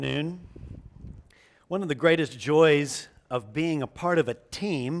Afternoon. One of the greatest joys of being a part of a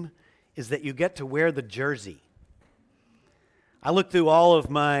team is that you get to wear the jersey. I looked through all of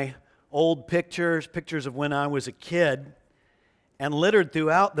my old pictures of when I was a kid, and littered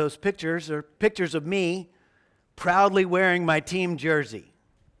throughout those pictures are pictures of me proudly wearing my team jersey.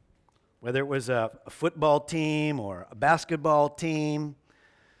 Whether it was a football team or a basketball team,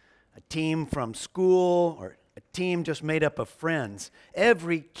 a team from school, or a team just made up of friends.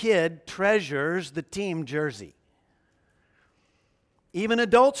 Every kid treasures the team jersey. Even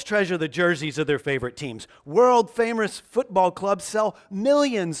adults treasure the jerseys of their favorite teams. World-famous football clubs sell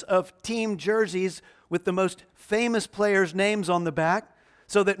millions of team jerseys with the most famous players' names on the back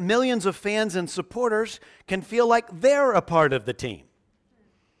so that millions of fans and supporters can feel like they're a part of the team.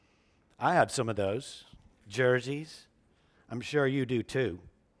 I have some of those jerseys. I'm sure you do too.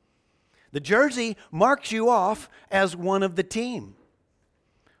 The jersey marks you off as one of the team.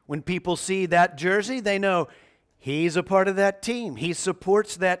 When people see that jersey, they know he's a part of that team. He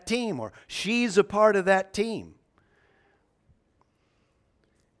supports that team, or she's a part of that team.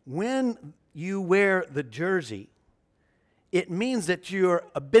 When you wear the jersey, it means that you're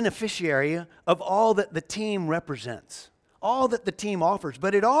a beneficiary of all that the team represents, all that the team offers,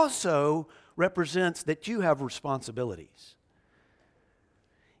 but it also represents that you have responsibilities.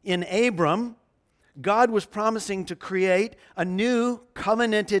 In Abram, God was promising to create a new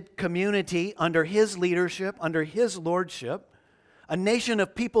covenanted community under his leadership, under his lordship, a nation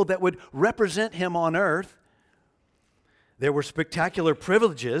of people that would represent him on earth. There were spectacular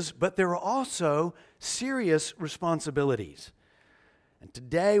privileges, but there were also serious responsibilities. And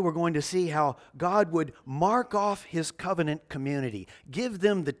today we're going to see how God would mark off his covenant community, give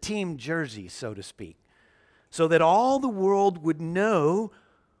them the team jersey, so to speak, so that all the world would know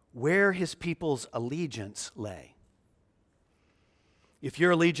where his people's allegiance lay. If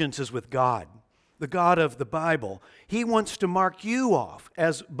your allegiance is with God, the God of the Bible, he wants to mark you off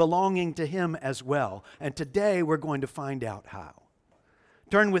as belonging to him as well. And today we're going to find out how.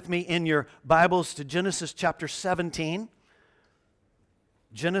 Turn with me in your Bibles to Genesis chapter 17.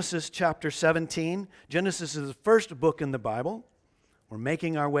 Genesis chapter 17. Genesis is the first book in the Bible. We're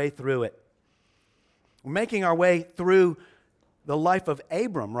making our way through it. We're making our way through the life of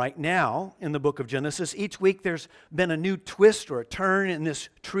Abram right now in the book of Genesis. Each week there's been a new twist or a turn in this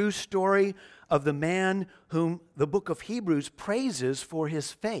true story of the man whom the book of Hebrews praises for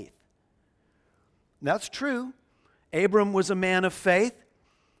his faith. That's true. Abram was a man of faith,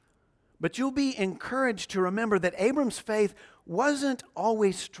 but you'll be encouraged to remember that Abram's faith wasn't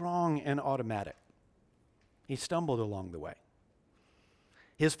always strong and automatic. He stumbled along the way.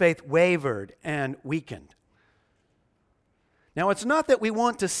 His faith wavered and weakened. Now, it's not that we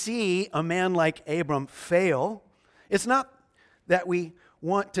want to see a man like Abram fail. It's not that we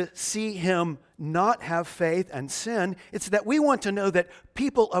want to see him not have faith and sin. It's that we want to know that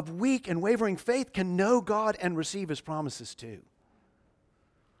people of weak and wavering faith can know God and receive his promises too.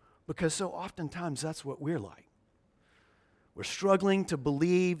 Because so oftentimes that's what we're like. We're struggling to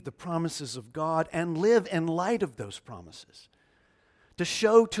believe the promises of God and live in light of those promises, to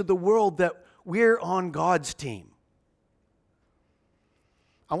show to the world that we're on God's team.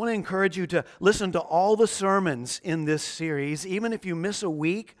 I want to encourage you to listen to all the sermons in this series. Even if you miss a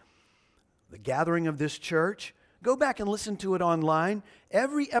week, the gathering of this church, go back and listen to it online.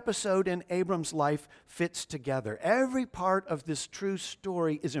 Every episode in Abram's life fits together. Every part of this true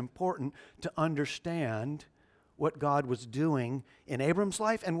story is important to understand what God was doing in Abram's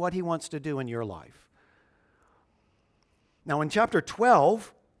life and what he wants to do in your life. Now in chapter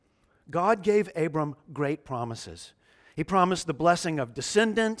 12, God gave Abram great promises. He promised the blessing of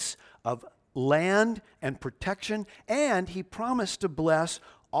descendants, of land and protection, and he promised to bless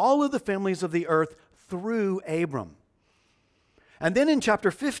all of the families of the earth through Abram. And then in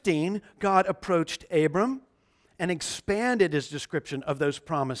chapter 15, God approached Abram and expanded his description of those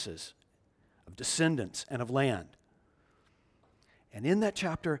promises of descendants and of land. And in that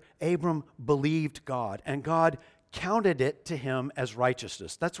chapter, Abram believed God, and God counted it to him as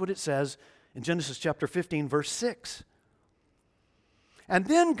righteousness. That's what it says in Genesis chapter 15, verse 6. And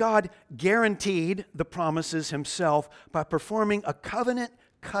then God guaranteed the promises himself by performing a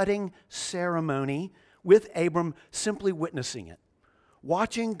covenant-cutting ceremony with Abram simply witnessing it,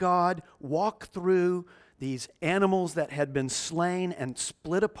 watching God walk through these animals that had been slain and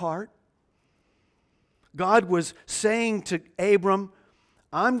split apart. God was saying to Abram,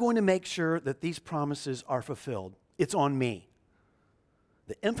 I'm going to make sure that these promises are fulfilled. It's on me.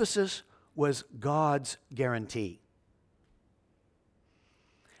 The emphasis was God's guarantee.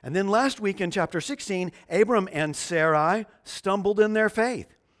 And then last week in chapter 16, Abram and Sarai stumbled in their faith.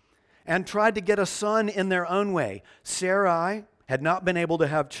 and tried to get a son in their own way. Sarai had not been able to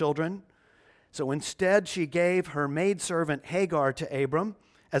have children, so instead she gave her maidservant Hagar to Abram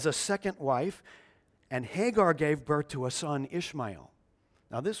as a second wife, and Hagar gave birth to a son, Ishmael.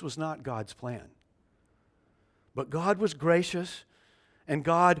 Now, this was not God's plan. But God was gracious, and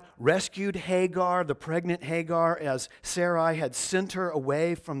God rescued Hagar, the pregnant Hagar, as Sarai had sent her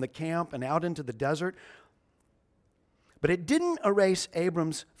away from the camp and out into the desert. But it didn't erase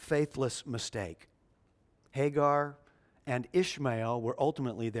Abram's faithless mistake. Hagar and Ishmael were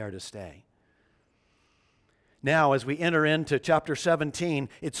ultimately there to stay. Now, as we enter into chapter 17,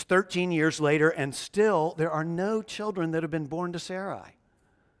 it's 13 years later, and still there are no children that have been born to Sarai.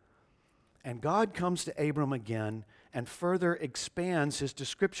 And God comes to Abram again and further expands his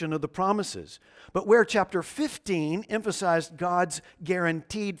description of the promises. But where chapter 15 emphasized God's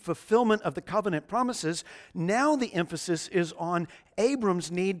guaranteed fulfillment of the covenant promises, now the emphasis is on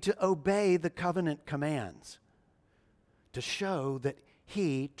Abram's need to obey the covenant commands to show that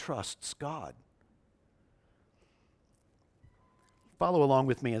he trusts God. Follow along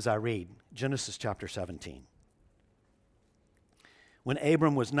with me as I read Genesis chapter 17. When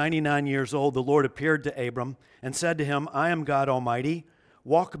Abram was 99 years old, the Lord appeared to Abram and said to him, I am God Almighty.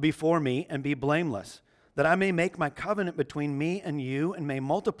 Walk before me and be blameless, that I may make my covenant between me and you and may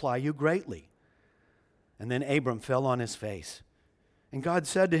multiply you greatly. And then Abram fell on his face. And God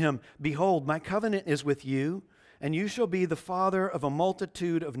said to him, Behold, my covenant is with you, and you shall be the father of a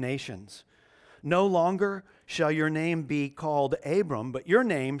multitude of nations. No longer shall your name be called Abram, but your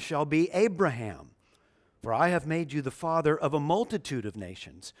name shall be Abraham. For I have made you the father of a multitude of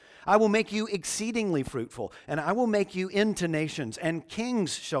nations. I will make you exceedingly fruitful, and I will make you into nations, and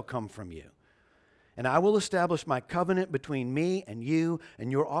kings shall come from you. And I will establish my covenant between me and you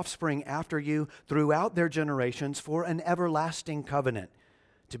and your offspring after you throughout their generations for an everlasting covenant,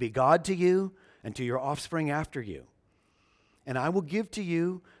 to be God to you and to your offspring after you. And I will give to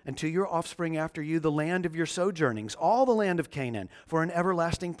you and to your offspring after you the land of your sojournings, all the land of Canaan, for an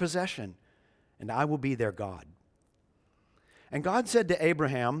everlasting possession. And I will be their God. And God said to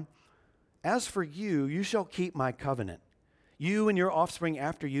Abraham, As for you, you shall keep my covenant, you and your offspring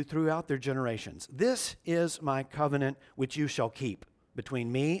after you throughout their generations. This is my covenant which you shall keep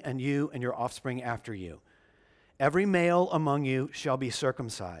between me and you and your offspring after you. Every male among you shall be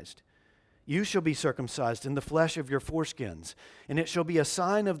circumcised. You shall be circumcised in the flesh of your foreskins, and it shall be a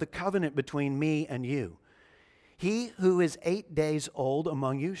sign of the covenant between me and you. He who is 8 days old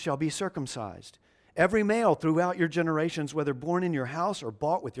among you shall be circumcised. Every male throughout your generations, whether born in your house or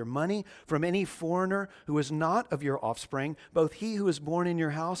bought with your money from any foreigner who is not of your offspring, both he who is born in your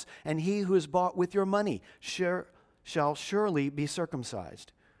house and he who is bought with your money shall surely be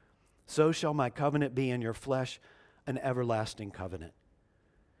circumcised. So shall my covenant be in your flesh, an everlasting covenant.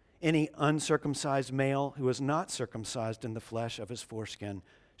 Any uncircumcised male who is not circumcised in the flesh of his foreskin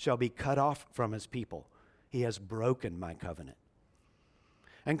shall be cut off from his people. He has broken my covenant.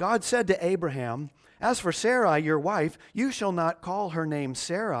 And God said to Abraham, As for Sarai, your wife, you shall not call her name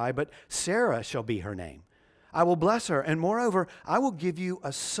Sarai, but Sarah shall be her name. I will bless her, and moreover, I will give you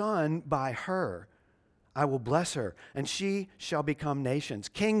a son by her. I will bless her, and she shall become nations.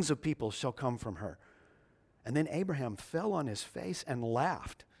 Kings of peoples shall come from her. And then Abraham fell on his face and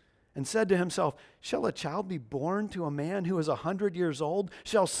laughed, and said to himself, Shall a child be born to a man who is 100 years old?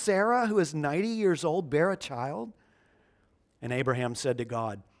 Shall Sarah, who is 90 years old, bear a child? And Abraham said to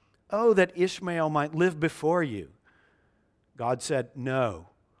God, Oh, that Ishmael might live before you. God said, No,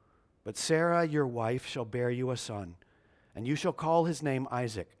 but Sarah, your wife, shall bear you a son, and you shall call his name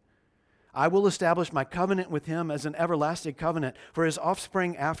Isaac. I will establish my covenant with him as an everlasting covenant for his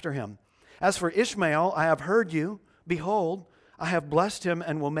offspring after him. As for Ishmael, I have heard you. Behold, I have blessed him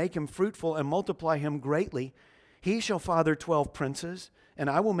and will make him fruitful and multiply him greatly. He shall father 12 princes, and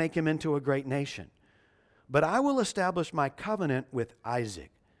I will make him into a great nation. But I will establish my covenant with Isaac,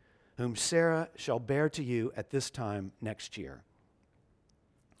 whom Sarah shall bear to you at this time next year.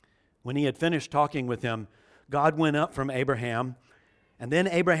 When he had finished talking with him, God went up from Abraham, and then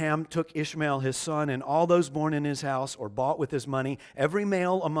Abraham took Ishmael his son and all those born in his house or bought with his money, every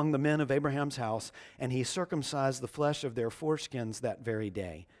male among the men of Abraham's house, and he circumcised the flesh of their foreskins that very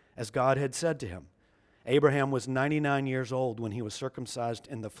day, as God had said to him. Abraham was 99 years old when he was circumcised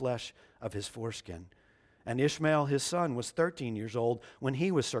in the flesh of his foreskin. And Ishmael his son was 13 years old when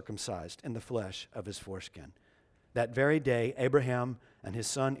he was circumcised in the flesh of his foreskin. That very day Abraham and his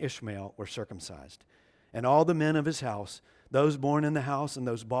son Ishmael were circumcised. And all the men of his house, those born in the house and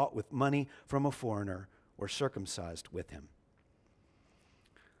those bought with money from a foreigner, were circumcised with him.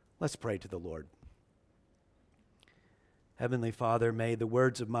 Let's pray to the Lord. Heavenly Father, may the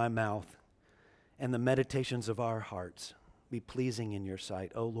words of my mouth and the meditations of our hearts be pleasing in your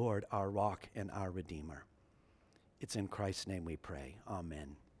sight, O Lord, our rock and our Redeemer. It's in Christ's name we pray.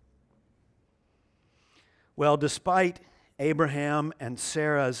 Amen. Well, despite Abraham and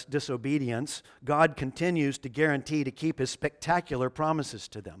Sarah's disobedience, God continues to guarantee to keep his spectacular promises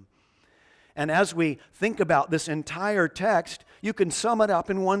to them. And as we think about this entire text, you can sum it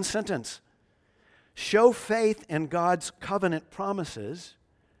up in one sentence. Show faith in God's covenant promises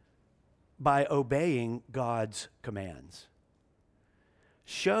by obeying God's commands.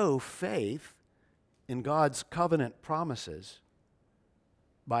 Show faith in God's covenant promises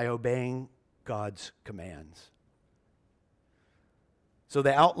by obeying God's commands. So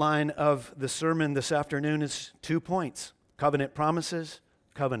the outline of the sermon this afternoon is 2 points: covenant promises,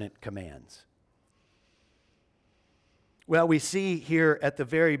 covenant commands. Well, we see here at the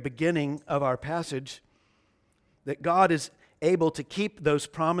very beginning of our passage that God is able to keep those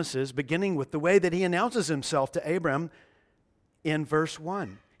promises, beginning with the way that he announces himself to Abram in verse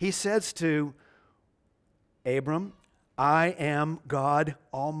 1. He says to Abram, I am God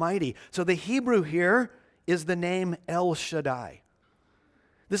Almighty. So the Hebrew here is the name El Shaddai.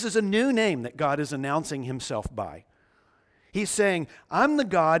 This is a new name that God is announcing himself by. He's saying, I'm the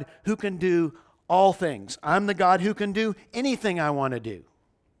God who can do all things. I'm the God who can do anything I want to do.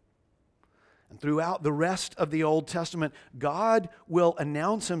 And throughout the rest of the Old Testament, God will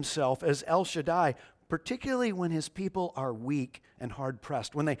announce himself as El Shaddai, particularly when his people are weak and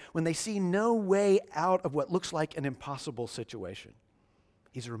hard-pressed, when they see no way out of what looks like an impossible situation.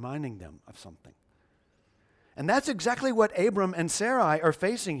 He's reminding them of something. And that's exactly what Abram and Sarai are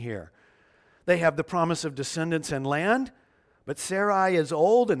facing here. They have the promise of descendants and land, but Sarai is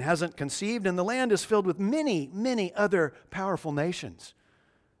old and hasn't conceived, and the land is filled with many, many other powerful nations.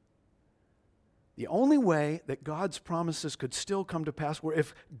 The only way that God's promises could still come to pass were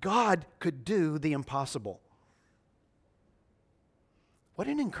if God could do the impossible. What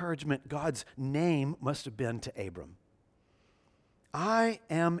an encouragement God's name must have been to Abram. I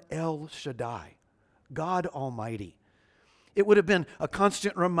am El Shaddai, God Almighty. It would have been a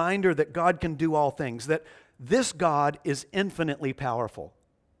constant reminder that God can do all things, that this God is infinitely powerful.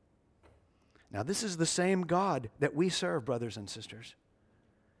 Now, this is the same God that we serve, brothers and sisters.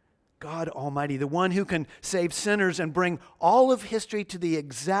 God Almighty, the one who can save sinners and bring all of history to the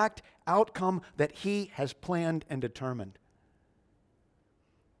exact outcome that he has planned and determined.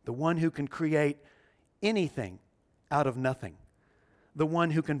 The one who can create anything out of nothing. The one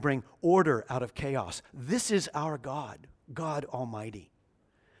who can bring order out of chaos. This is our God, God Almighty.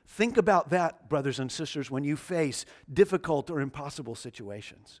 Think about that, brothers and sisters, when you face difficult or impossible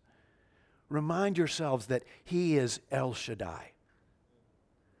situations. Remind yourselves that he is El Shaddai.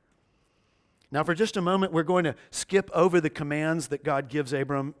 Now, for just a moment, we're going to skip over the commands that God gives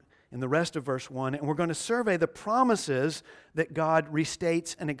Abram in the rest of verse 1, and we're going to survey the promises that God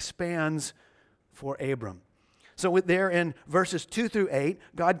restates and expands for Abram. So there in verses 2 through 8,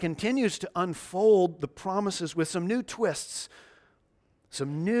 God continues to unfold the promises with some new twists,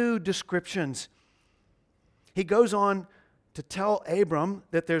 some new descriptions. He goes on to tell Abram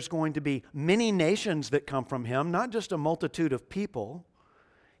that there's going to be many nations that come from him, not just a multitude of people.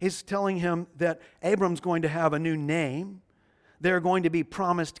 He's telling him that Abram's going to have a new name. There are going to be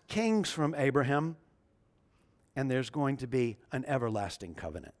promised kings from Abraham, and there's going to be an everlasting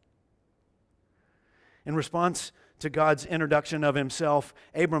covenant. In response to God's introduction of himself,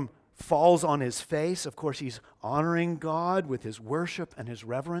 Abram falls on his face. Of course, he's honoring God with his worship and his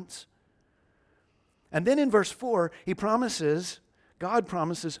reverence. And then in verse 4, God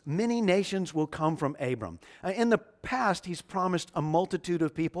promises many nations will come from Abram. In the past, he's promised a multitude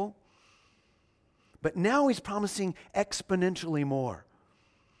of people, but now he's promising exponentially more.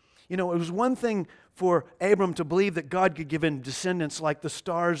 You know, it was one thing for Abram to believe that God could give him descendants like the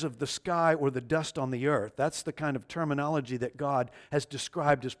stars of the sky or the dust on the earth. That's the kind of terminology that God has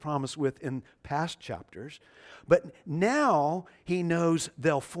described his promise with in past chapters. But now he knows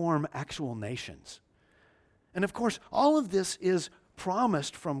they'll form actual nations. And of course, all of this is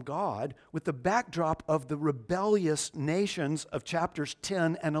promised from God with the backdrop of the rebellious nations of chapters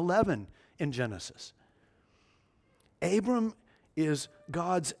 10 and 11 in Genesis. Abram is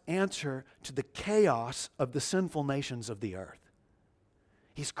God's answer to the chaos of the sinful nations of the earth.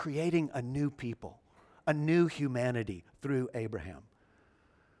 He's creating a new people, a new humanity through Abraham.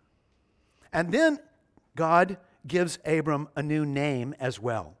 And then God gives Abram a new name as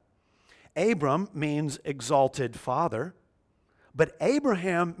well. Abram means exalted father, but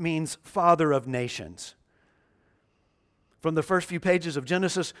Abraham means father of nations. From the first few pages of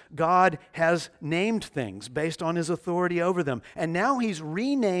Genesis, God has named things based on his authority over them. And now he's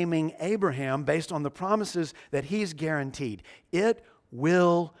renaming Abraham based on the promises that he's guaranteed. It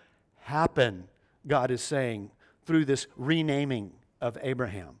will happen, God is saying through this renaming of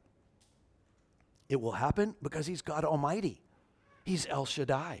Abraham. It will happen because he's God Almighty. He's El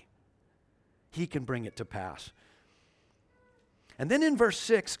Shaddai. He can bring it to pass. And then in verse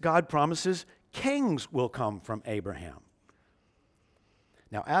 6, God promises kings will come from Abraham.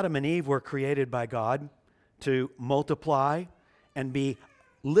 Now, Adam and Eve were created by God to multiply and be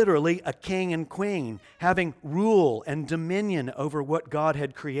literally a king and queen, having rule and dominion over what God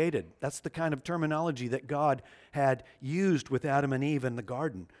had created. That's the kind of terminology that God had used with Adam and Eve in the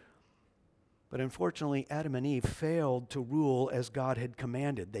garden. But unfortunately, Adam and Eve failed to rule as God had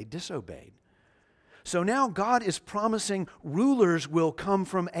commanded. They disobeyed. So now God is promising rulers will come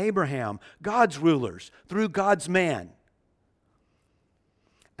from Abraham, God's rulers, through God's man.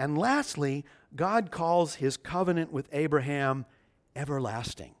 And lastly, God calls his covenant with Abraham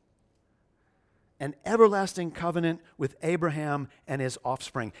everlasting. An everlasting covenant with Abraham and his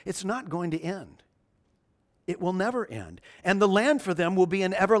offspring. It's not going to end. It will never end. And the land for them will be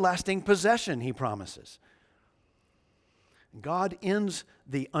an everlasting possession, he promises. God ends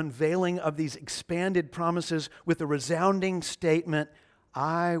the unveiling of these expanded promises with a resounding statement,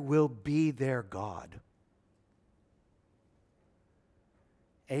 I will be their God.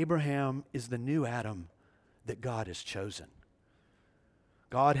 Abraham is the new Adam that God has chosen.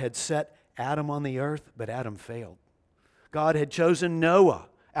 God had set Adam on the earth, but Adam failed. God had chosen Noah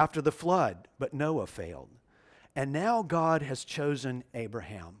after the flood, but Noah failed. And now God has chosen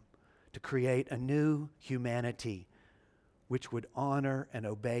Abraham to create a new humanity which would honor and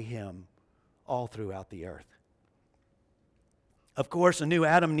obey him all throughout the earth. Of course, a new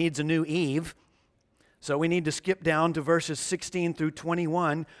Adam needs a new Eve. So we need to skip down to verses 16 through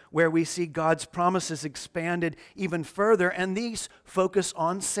 21, where we see God's promises expanded even further, and these focus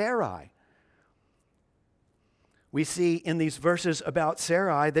on Sarai. We see in these verses about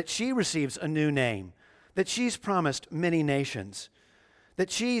Sarai that she receives a new name, that she's promised many nations,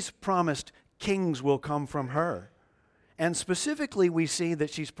 that she's promised kings will come from her. And specifically, we see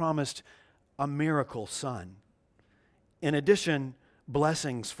that she's promised a miracle son. In addition,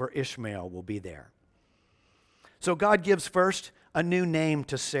 blessings for Ishmael will be there. So God gives first a new name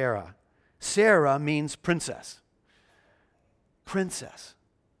to Sarah. Sarah means princess. Princess.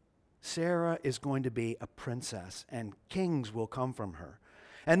 Sarah is going to be a princess, and kings will come from her.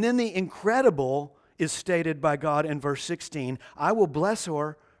 And then the incredible is stated by God in verse 16. I will bless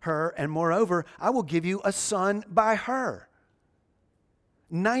her, and moreover, I will give you a son by her.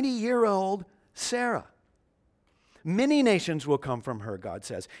 90-year-old Sarah. Many nations will come from her, God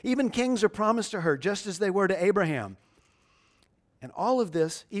says. Even kings are promised to her, just as they were to Abraham. And all of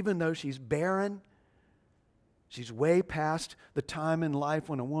this, even though she's barren, she's way past the time in life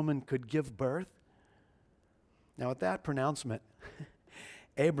when a woman could give birth. Now, at that pronouncement,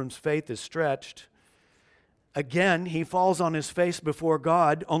 Abram's faith is stretched. Again, he falls on his face before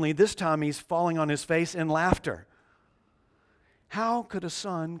God, only this time he's falling on his face in laughter. How could a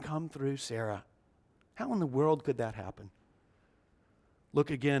son come through Sarah? How in the world could that happen? Look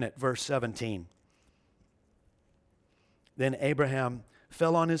again at verse 17. Then Abraham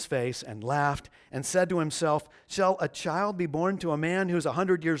fell on his face and laughed and said to himself, shall a child be born to a man who is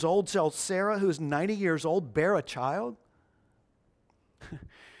 100 years old? Shall Sarah, who is 90 years old, bear a child?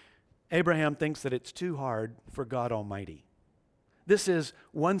 Abraham thinks that it's too hard for God Almighty. This is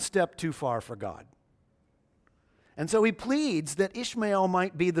one step too far for God. And so he pleads that Ishmael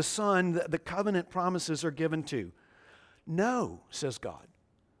might be the son that the covenant promises are given to. No, says God.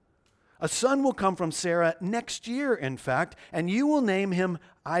 A son will come from Sarah next year, in fact, and you will name him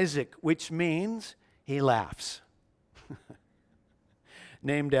Isaac, which means he laughs.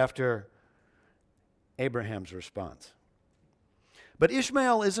 Named after Abraham's response. But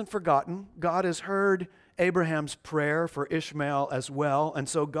Ishmael isn't forgotten. God has heard Abraham's prayer for Ishmael as well, and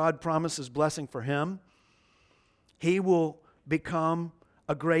so God promises blessing for him. He will become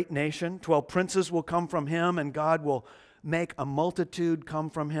a great nation. 12 princes will come from him, and God will make a multitude come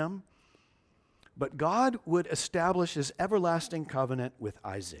from him. But God would establish his everlasting covenant with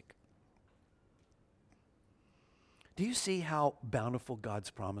Isaac. Do you see how bountiful God's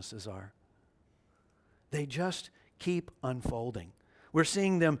promises are? They just keep unfolding. We're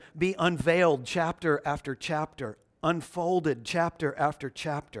seeing them be unveiled chapter after chapter, unfolded chapter after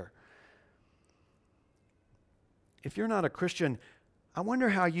chapter. If you're not a Christian, I wonder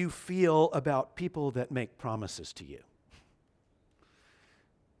how you feel about people that make promises to you.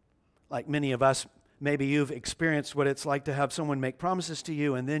 Like many of us maybe you've experienced what it's like to have someone make promises to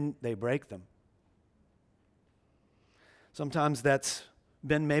you and then they break them. Sometimes that's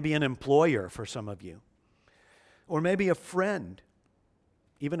been maybe an employer for some of you, or maybe a friend,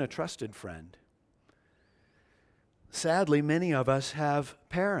 even a trusted friend. Sadly, many of us have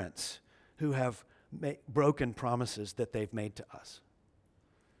parents who have broken promises that they've made to us.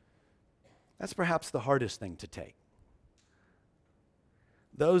 That's perhaps the hardest thing to take.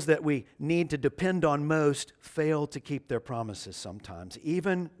 Those that we need to depend on most fail to keep their promises sometimes.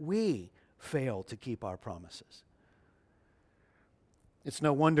 Even we fail to keep our promises. It's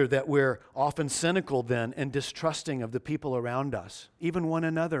no wonder that we're often cynical then and distrusting of the people around us, even one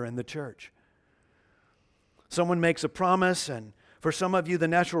another in the church. Someone makes a promise, and for some of you, the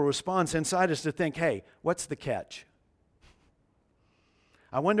natural response inside is to think, hey, what's the catch?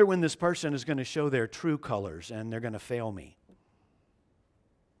 I wonder when this person is going to show their true colors and they're going to fail me.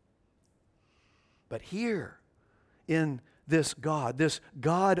 But here, in this God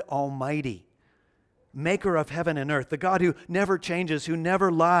Almighty, maker of heaven and earth, the God who never changes, who never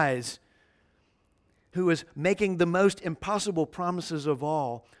lies, who is making the most impossible promises of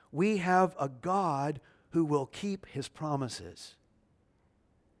all, we have a God who will keep His promises.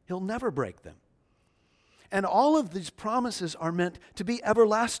 He'll never break them. And all of these promises are meant to be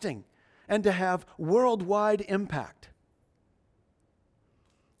everlasting and to have worldwide impact.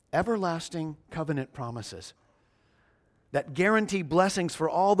 Everlasting covenant promises that guarantee blessings for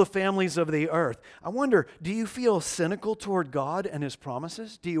all the families of the earth. I wonder, do you feel cynical toward God and His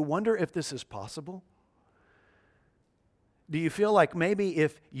promises? Do you wonder if this is possible? Do you feel like maybe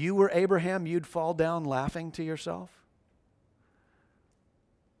if you were Abraham, you'd fall down laughing to yourself?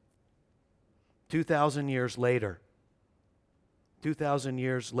 2,000 years later,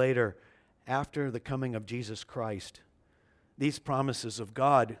 after the coming of Jesus Christ, these promises of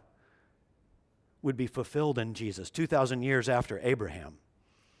God would be fulfilled in Jesus, 2,000 years after Abraham.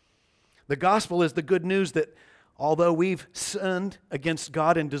 The gospel is the good news that although we've sinned against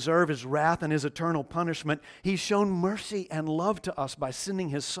God and deserve His wrath and His eternal punishment, He's shown mercy and love to us by sending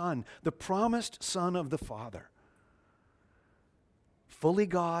His Son, the promised Son of the Father. Fully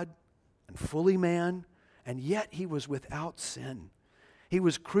God and fully man, and yet He was without sin. He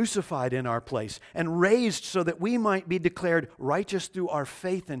was crucified in our place and raised so that we might be declared righteous through our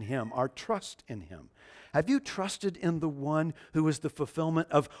faith in Him, our trust in Him. Have you trusted in the one who is the fulfillment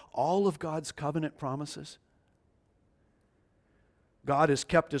of all of God's covenant promises? God has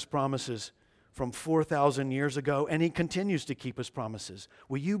kept His promises from 4,000 years ago, and He continues to keep His promises.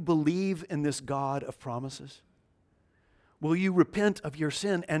 Will you believe in this God of promises? Will you repent of your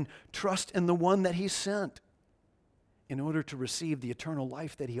sin and trust in the one that He sent in order to receive the eternal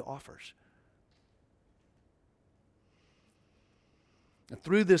life that He offers? And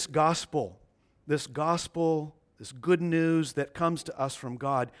through this gospel, this good news that comes to us from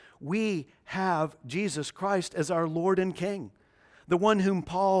God, we have Jesus Christ as our Lord and King. The one whom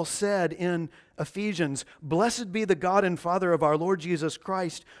Paul said in Ephesians, "Blessed be the God and Father of our Lord Jesus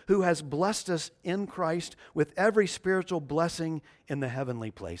Christ, who has blessed us in Christ with every spiritual blessing in the heavenly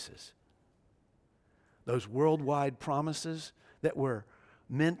places." Those worldwide promises that were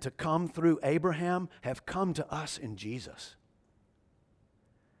meant to come through Abraham have come to us in Jesus.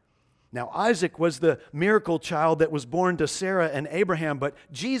 Now, Isaac was the miracle child that was born to Sarah and Abraham, but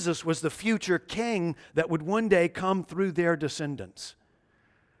Jesus was the future king that would one day come through their descendants.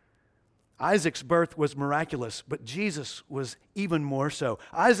 Isaac's birth was miraculous, but Jesus was even more so.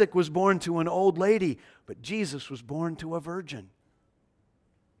 Isaac was born to an old lady, but Jesus was born to a virgin.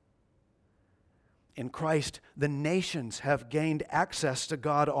 In Christ, the nations have gained access to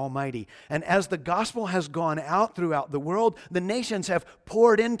God Almighty. And as the gospel has gone out throughout the world, the nations have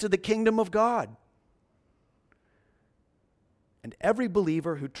poured into the kingdom of God. And every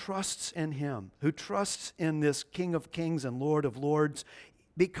believer who trusts in Him, who trusts in this King of Kings and Lord of Lords,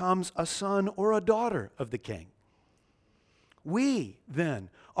 becomes a son or a daughter of the King. We, then,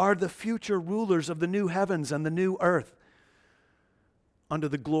 are the future rulers of the new heavens and the new earth, under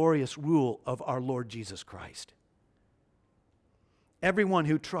the glorious rule of our Lord Jesus Christ. Everyone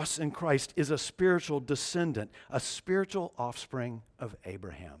who trusts in Christ is a spiritual descendant, a spiritual offspring of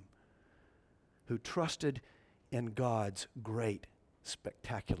Abraham, who trusted in God's great,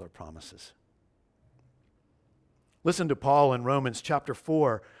 spectacular promises. Listen to Paul in Romans chapter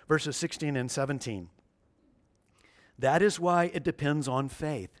 4, verses 16 and 17. That is why it depends on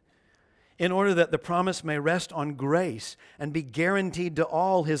faith, in order that the promise may rest on grace and be guaranteed to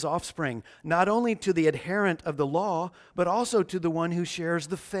all His offspring, not only to the adherent of the law, but also to the one who shares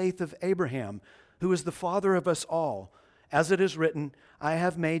the faith of Abraham, who is the father of us all, as it is written, I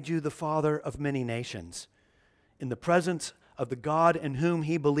have made you the father of many nations, in the presence of the God in whom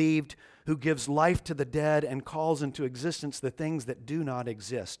he believed, who gives life to the dead and calls into existence the things that do not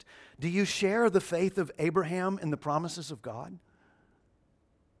exist. Do you share the faith of Abraham in the promises of God?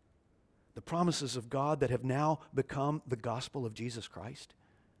 The promises of God that have now become the gospel of Jesus Christ?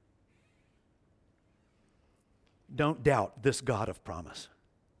 Don't doubt this God of promise.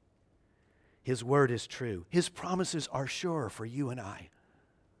 His word is true. His promises are sure for you and I.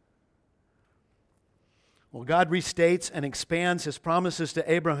 Well, God restates and expands his promises to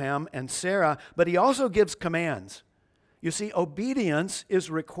Abraham and Sarah, but he also gives commands. You see, obedience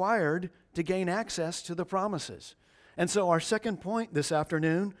is required to gain access to the promises. And so our second point this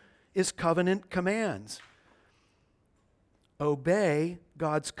afternoon is covenant commands. Obey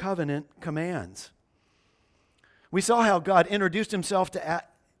God's covenant commands. We saw how God introduced himself to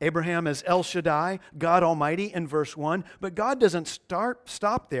Abraham as El Shaddai, God Almighty, in verse 1. But God doesn't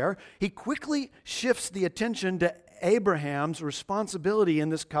stop there. He quickly shifts the attention to Abraham's responsibility in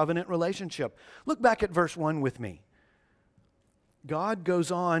this covenant relationship. Look back at verse 1 with me. God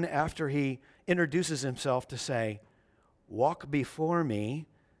goes on after he introduces himself to say, walk before me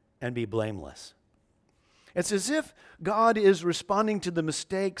and be blameless. It's as if God is responding to the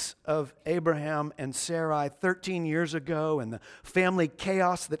mistakes of Abraham and Sarai 13 years ago and the family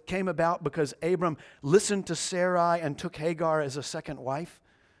chaos that came about because Abram listened to Sarai and took Hagar as a second wife.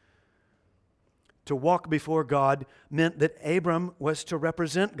 To walk before God meant that Abram was to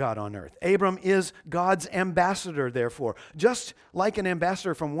represent God on earth. Abram is God's ambassador, therefore. Just like an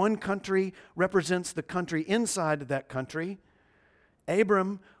ambassador from one country represents the country inside of that country,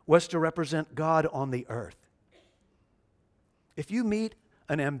 Abram was to represent God on the earth. If you meet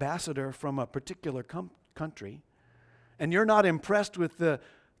an ambassador from a particular country and you're not impressed with the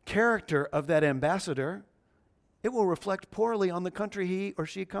character of that ambassador, it will reflect poorly on the country he or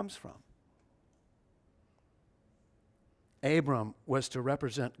she comes from. Abram was to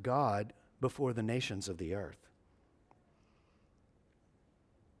represent God before the nations of the earth.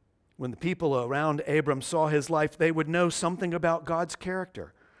 When the people around Abram saw his life, they would know something about God's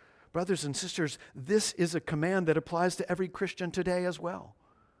character. Brothers and sisters, this is a command that applies to every Christian today as well.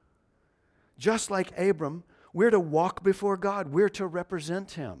 Just like Abram, we're to walk before God. We're to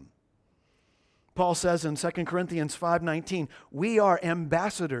represent him. Paul says in 2 Corinthians 5:19, we are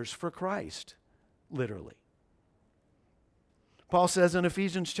ambassadors for Christ, literally. Paul says in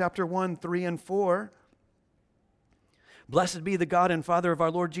Ephesians chapter 1, 3 and 4, blessed be the God and Father of our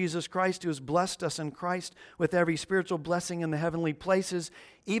Lord Jesus Christ, who has blessed us in Christ with every spiritual blessing in the heavenly places,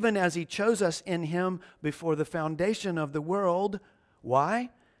 even as he chose us in him before the foundation of the world.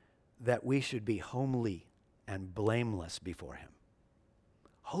 Why? That we should be homely and blameless before him.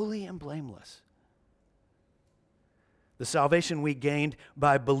 Holy and blameless. The salvation we gained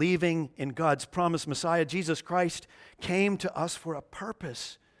by believing in God's promised Messiah, Jesus Christ, came to us for a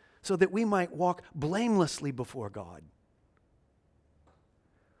purpose, so that we might walk blamelessly before God.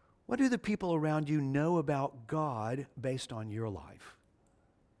 What do the people around you know about God based on your life?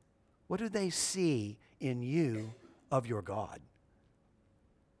 What do they see in you of your God?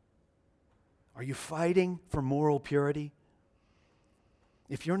 Are you fighting for moral purity?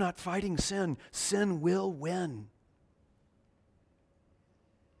 If you're not fighting sin, sin will win.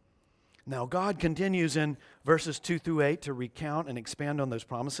 Now, God continues in verses 2 through 8 to recount and expand on those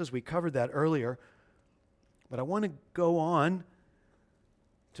promises. We covered that earlier. But I want to go on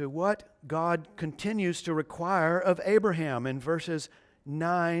to what God continues to require of Abraham in verses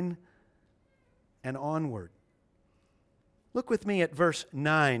 9 and onward. Look with me at verse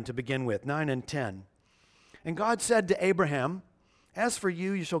 9 to begin with, 9 and 10. And God said to Abraham, as for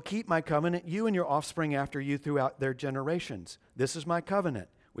you, you shall keep my covenant, you and your offspring after you throughout their generations. This is my covenant,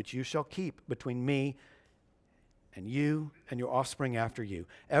 which you shall keep between me and your offspring after you.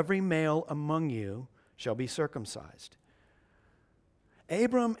 Every male among you shall be circumcised.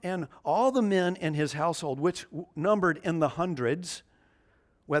 Abram and all the men in his household, which numbered in the hundreds,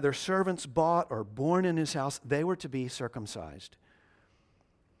 whether servants bought or born in his house, they were to be circumcised.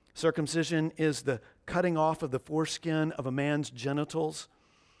 Circumcision is the cutting off of the foreskin of a man's genitals.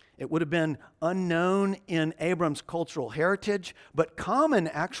 It would have been unknown in Abram's cultural heritage, but common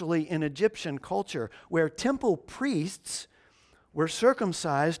actually in Egyptian culture, where temple priests were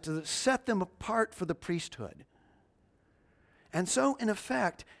circumcised to set them apart for the priesthood. And so, in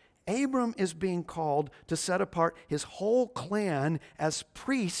effect, Abram is being called to set apart his whole clan as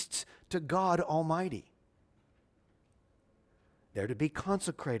priests to God Almighty. They're to be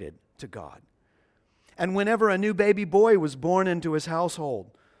consecrated to God. And whenever a new baby boy was born into his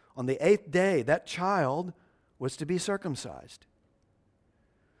household, on the 8th day, that child was to be circumcised.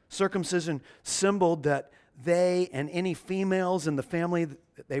 Circumcision symbolized that they and any females in the family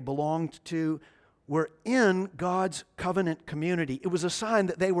that they belonged to were in God's covenant community. It was a sign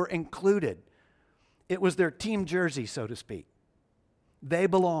that they were included. It was their team jersey, so to speak. They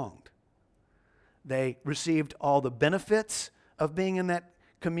belonged. They received all the benefits of being in that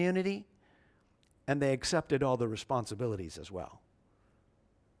community, and they accepted all the responsibilities as well.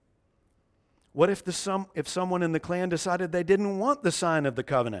 What if someone in the clan decided they didn't want the sign of the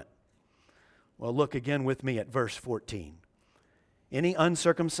covenant? Well, look again with me at verse 14. Any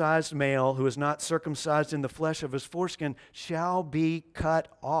uncircumcised male who is not circumcised in the flesh of his foreskin shall be cut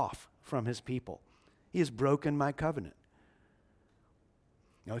off from his people. He has broken my covenant.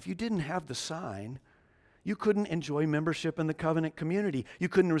 Now, if you didn't have the sign, you couldn't enjoy membership in the covenant community. You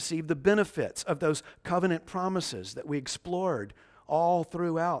couldn't receive the benefits of those covenant promises that we explored all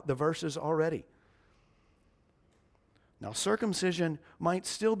throughout the verses already. Now, circumcision might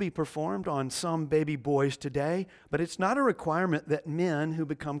still be performed on some baby boys today, but it's not a requirement that men who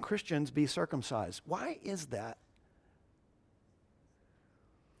become Christians be circumcised. Why is that?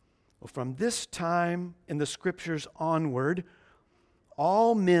 Well, from this time in the Scriptures onward,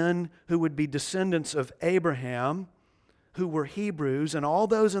 all men who would be descendants of Abraham, who were Hebrews, and all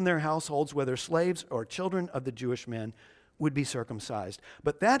those in their households, whether slaves or children of the Jewish men, would be circumcised.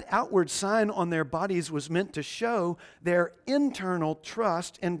 But that outward sign on their bodies was meant to show their internal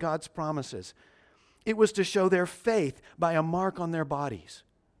trust in God's promises. It was to show their faith by a mark on their bodies.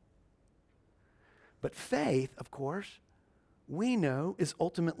 But faith, of course, we know is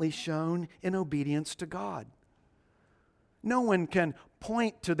ultimately shown in obedience to God. No one can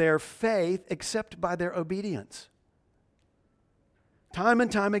point to their faith except by their obedience. Time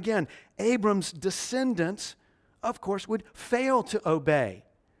and time again, Abram's descendants, of course, would fail to obey,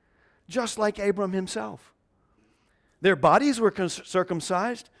 just like Abram himself. Their bodies were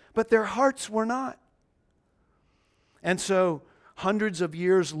circumcised, but their hearts were not. And so, hundreds of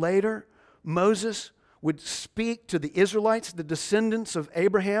years later, Moses would speak to the Israelites, the descendants of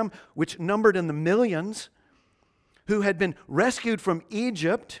Abraham, which numbered in the millions, who had been rescued from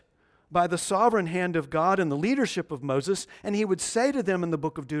Egypt by the sovereign hand of God and the leadership of Moses, and he would say to them in the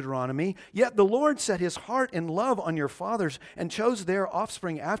book of Deuteronomy, "Yet the Lord set his heart in love on your fathers and chose their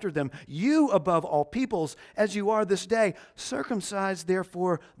offspring after them, you above all peoples, as you are this day. Circumcise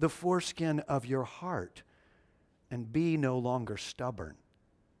therefore the foreskin of your heart, and be no longer stubborn."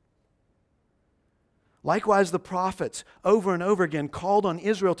 Likewise, the prophets over and over again called on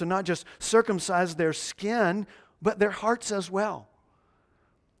Israel to not just circumcise their skin, but their hearts as well.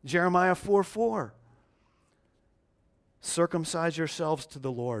 Jeremiah 4:4. Circumcise yourselves to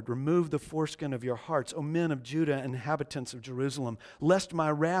the Lord. Remove the foreskin of your hearts, O men of Judah and inhabitants of Jerusalem, lest my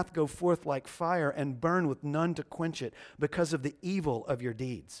wrath go forth like fire and burn with none to quench it because of the evil of your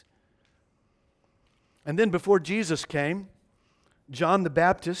deeds. And then before Jesus came, John the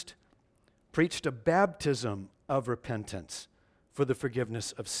Baptist preached a baptism of repentance for the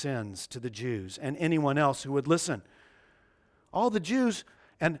forgiveness of sins to the Jews and anyone else who would listen. All the Jews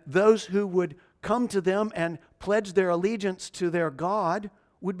and those who would come to them and pledge their allegiance to their God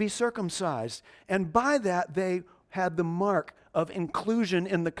would be circumcised. And by that, they had the mark of inclusion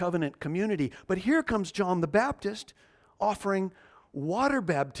in the covenant community. But here comes John the Baptist offering water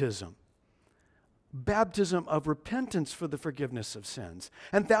baptism, baptism of repentance for the forgiveness of sins.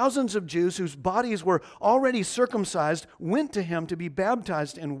 And thousands of Jews whose bodies were already circumcised went to him to be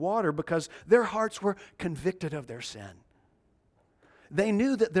baptized in water because their hearts were convicted of their sin. They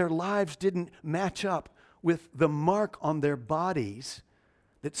knew that their lives didn't match up with the mark on their bodies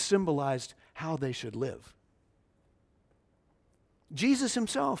that symbolized how they should live. Jesus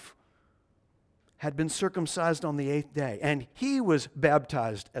himself had been circumcised on the 8th day, and he was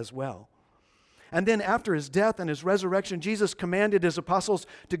baptized as well. And then after his death and his resurrection, Jesus commanded his apostles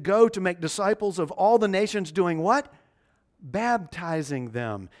to go to make disciples of all the nations, doing what? Baptizing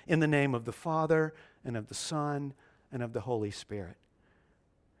them in the name of the Father and of the Son and of the Holy Spirit.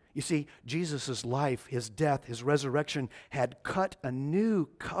 You see, Jesus' life, his death, his resurrection had cut a new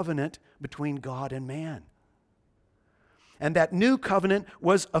covenant between God and man. And that new covenant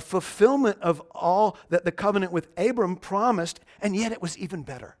was a fulfillment of all that the covenant with Abram promised, and yet it was even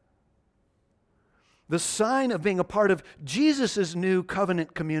better. The sign of being a part of Jesus' new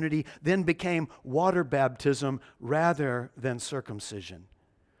covenant community then became water baptism rather than circumcision.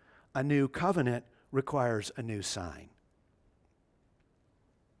 A new covenant requires a new sign.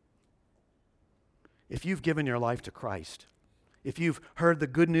 If you've given your life to Christ, if you've heard the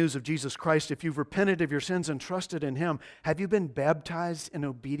good news of Jesus Christ, if you've repented of your sins and trusted in him, have you been baptized in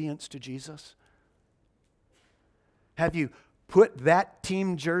obedience to Jesus? Have you put that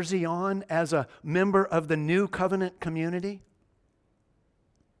team jersey on as a member of the new covenant community?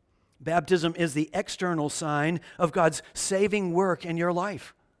 Baptism is the external sign of God's saving work in your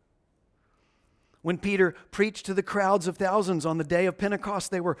life. When Peter preached to the crowds of thousands on the day of Pentecost,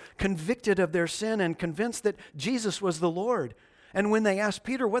 they were convicted of their sin and convinced that Jesus was the Lord. And when they asked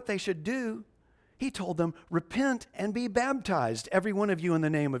Peter what they should do, he told them, "Repent and be baptized, every one of you, in the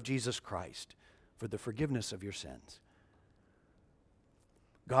name of Jesus Christ, for the forgiveness of your sins."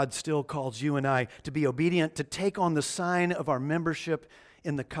 God still calls you and I to be obedient, to take on the sign of our membership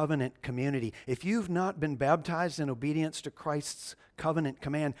in the covenant community. If you've not been baptized in obedience to Christ's covenant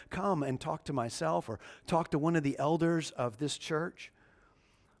command, come and talk to myself or talk to one of the elders of this church.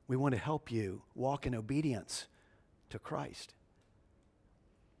 We want to help you walk in obedience to Christ.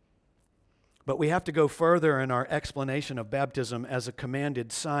 But we have to go further in our explanation of baptism as a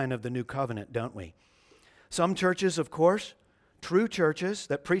commanded sign of the new covenant, don't we? Some churches, of course, true churches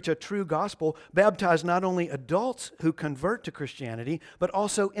that preach a true gospel, baptize not only adults who convert to Christianity, but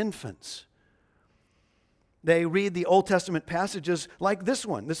also infants. They read the Old Testament passages like this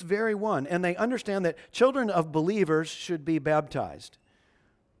one, this very one, and they understand that children of believers should be baptized.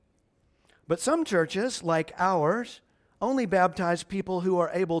 But some churches, like ours, only baptize people who are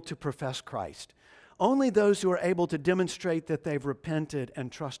able to profess Christ. Only those who are able to demonstrate that they've repented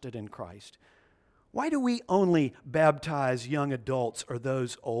and trusted in Christ. Why do we only baptize young adults or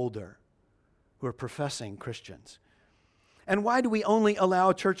those older who are professing Christians? And why do we only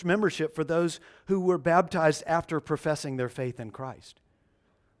allow church membership for those who were baptized after professing their faith in Christ?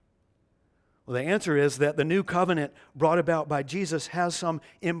 Well, the answer is that the new covenant brought about by Jesus has some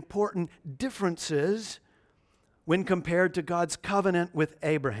important differences when compared to God's covenant with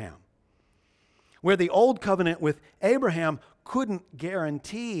Abraham. Where the old covenant with Abraham couldn't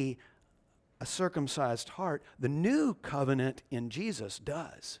guarantee a circumcised heart, the new covenant in Jesus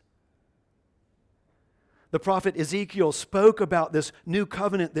does. The prophet Ezekiel spoke about this new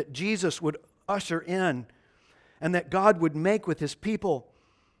covenant that Jesus would usher in and that God would make with his people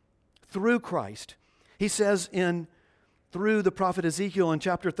through Christ. He says through the prophet Ezekiel in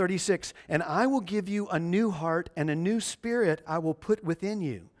chapter 36, "And I will give you a new heart, and a new spirit I will put within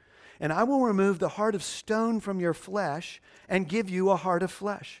you. And I will remove the heart of stone from your flesh and give you a heart of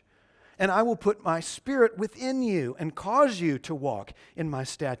flesh. And I will put my spirit within you and cause you to walk in my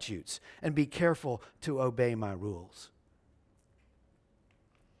statutes and be careful to obey my rules."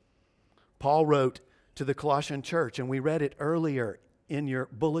 Paul wrote to the Colossian church, and we read it earlier in your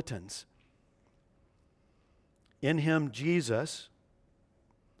bulletins. "In him, Jesus,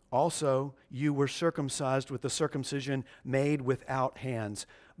 also you were circumcised with the circumcision made without hands,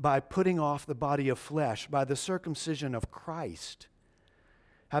 by putting off the body of flesh, by the circumcision of Christ,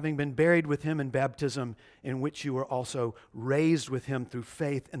 having been buried with him in baptism, in which you were also raised with him through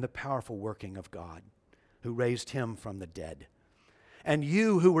faith in the powerful working of God, who raised him from the dead. And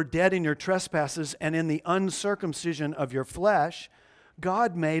you who were dead in your trespasses and in the uncircumcision of your flesh,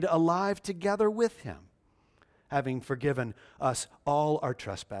 God made alive together with him, having forgiven us all our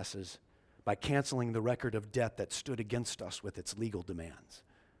trespasses by canceling the record of debt that stood against us with its legal demands."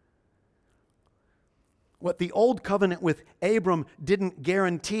 What the old covenant with Abram didn't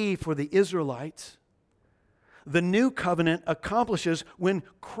guarantee for the Israelites, the new covenant accomplishes when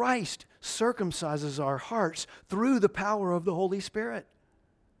Christ circumcises our hearts through the power of the Holy Spirit.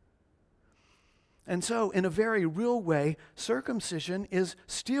 And so, in a very real way, circumcision is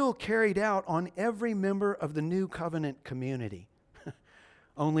still carried out on every member of the new covenant community.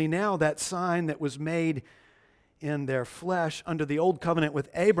 Only now that sign that was made in their flesh under the old covenant with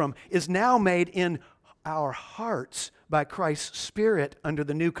Abram is now made in our hearts by Christ's Spirit under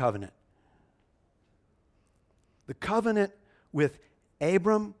the new covenant. The covenant with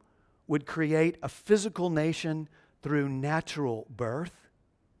Abram would create a physical nation through natural birth,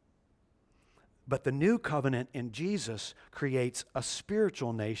 but the new covenant in Jesus creates a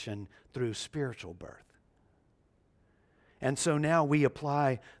spiritual nation through spiritual birth. And so now we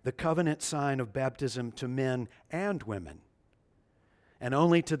apply the covenant sign of baptism to men and women, and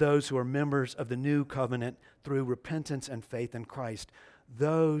only to those who are members of the new covenant through repentance and faith in Christ,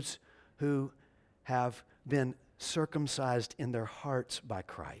 those who have been circumcised in their hearts by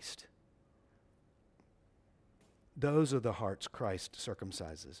Christ. Those are the hearts Christ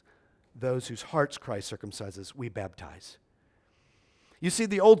circumcises. Those whose hearts Christ circumcises, we baptize. You see,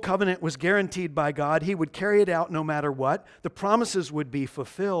 the old covenant was guaranteed by God. He would carry it out no matter what. The promises would be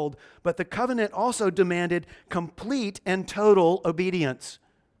fulfilled, but the covenant also demanded complete and total obedience.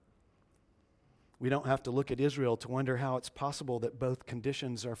 We don't have to look at Israel to wonder how it's possible that both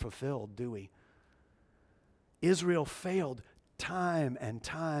conditions are fulfilled, do we? Israel failed time and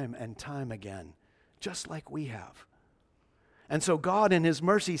time and time again, just like we have. And so God in His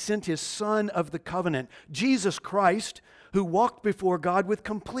mercy sent His Son of the covenant, Jesus Christ, who walked before God with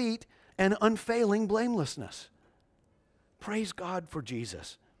complete and unfailing blamelessness. Praise God for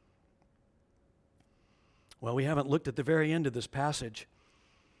Jesus. Well, we haven't looked at the very end of this passage.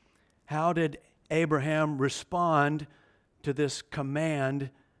 How did Abraham respond to this command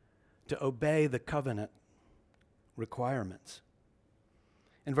to obey the covenant requirements?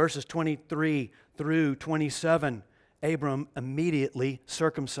 In verses 23 through 27, Abram immediately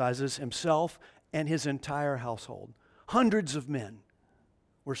circumcises himself and his entire household. Hundreds of men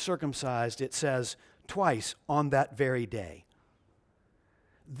were circumcised, it says, twice on that very day.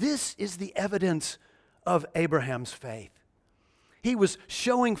 This is the evidence of Abraham's faith. He was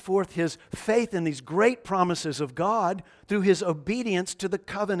showing forth his faith in these great promises of God through his obedience to the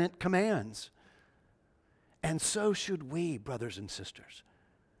covenant commands. And so should we, brothers and sisters.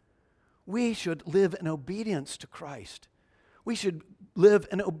 We should live in obedience to Christ. We should live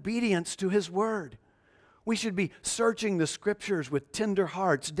in obedience to His Word. We should be searching the Scriptures with tender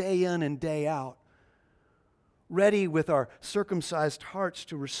hearts day in and day out, ready with our circumcised hearts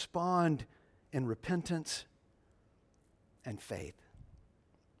to respond in repentance and faith.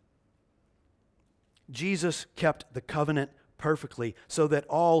 Jesus kept the covenant perfectly so that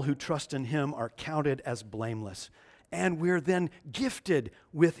all who trust in Him are counted as blameless. And we're then gifted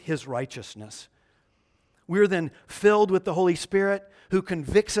with His righteousness. We're then filled with the Holy Spirit who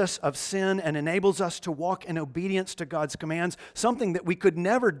convicts us of sin and enables us to walk in obedience to God's commands, something that we could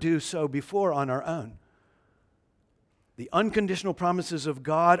never do so before on our own. The unconditional promises of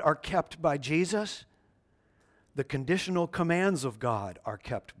God are kept by Jesus. The conditional commands of God are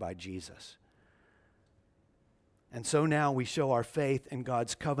kept by Jesus. And so now we show our faith in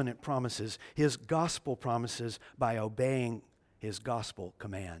God's covenant promises, His gospel promises, by obeying His gospel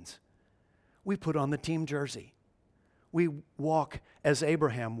commands. We put on the team jersey. We walk as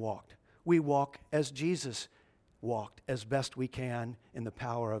Abraham walked. We walk as Jesus walked as best we can in the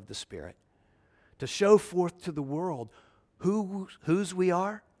power of the Spirit, to show forth to the world whose we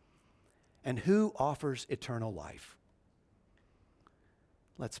are and who offers eternal life.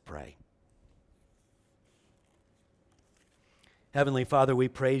 Let's pray. Heavenly Father, we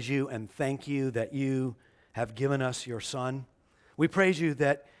praise You and thank You that You have given us Your Son. We praise You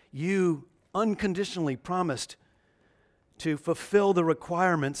that You unconditionally promised to fulfill the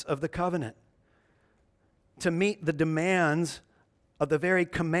requirements of the covenant, to meet the demands of the very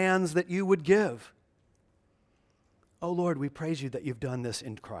commands that You would give. Oh Lord, we praise You that You've done this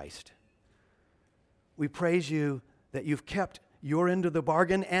in Christ. We praise You that You've kept Your end of the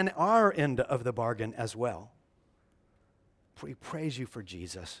bargain and our end of the bargain as well. We praise You for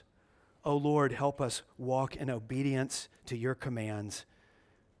Jesus. Oh Lord, help us walk in obedience to Your commands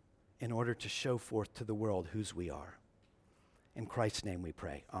in order to show forth to the world whose we are. In Christ's name we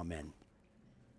pray. Amen.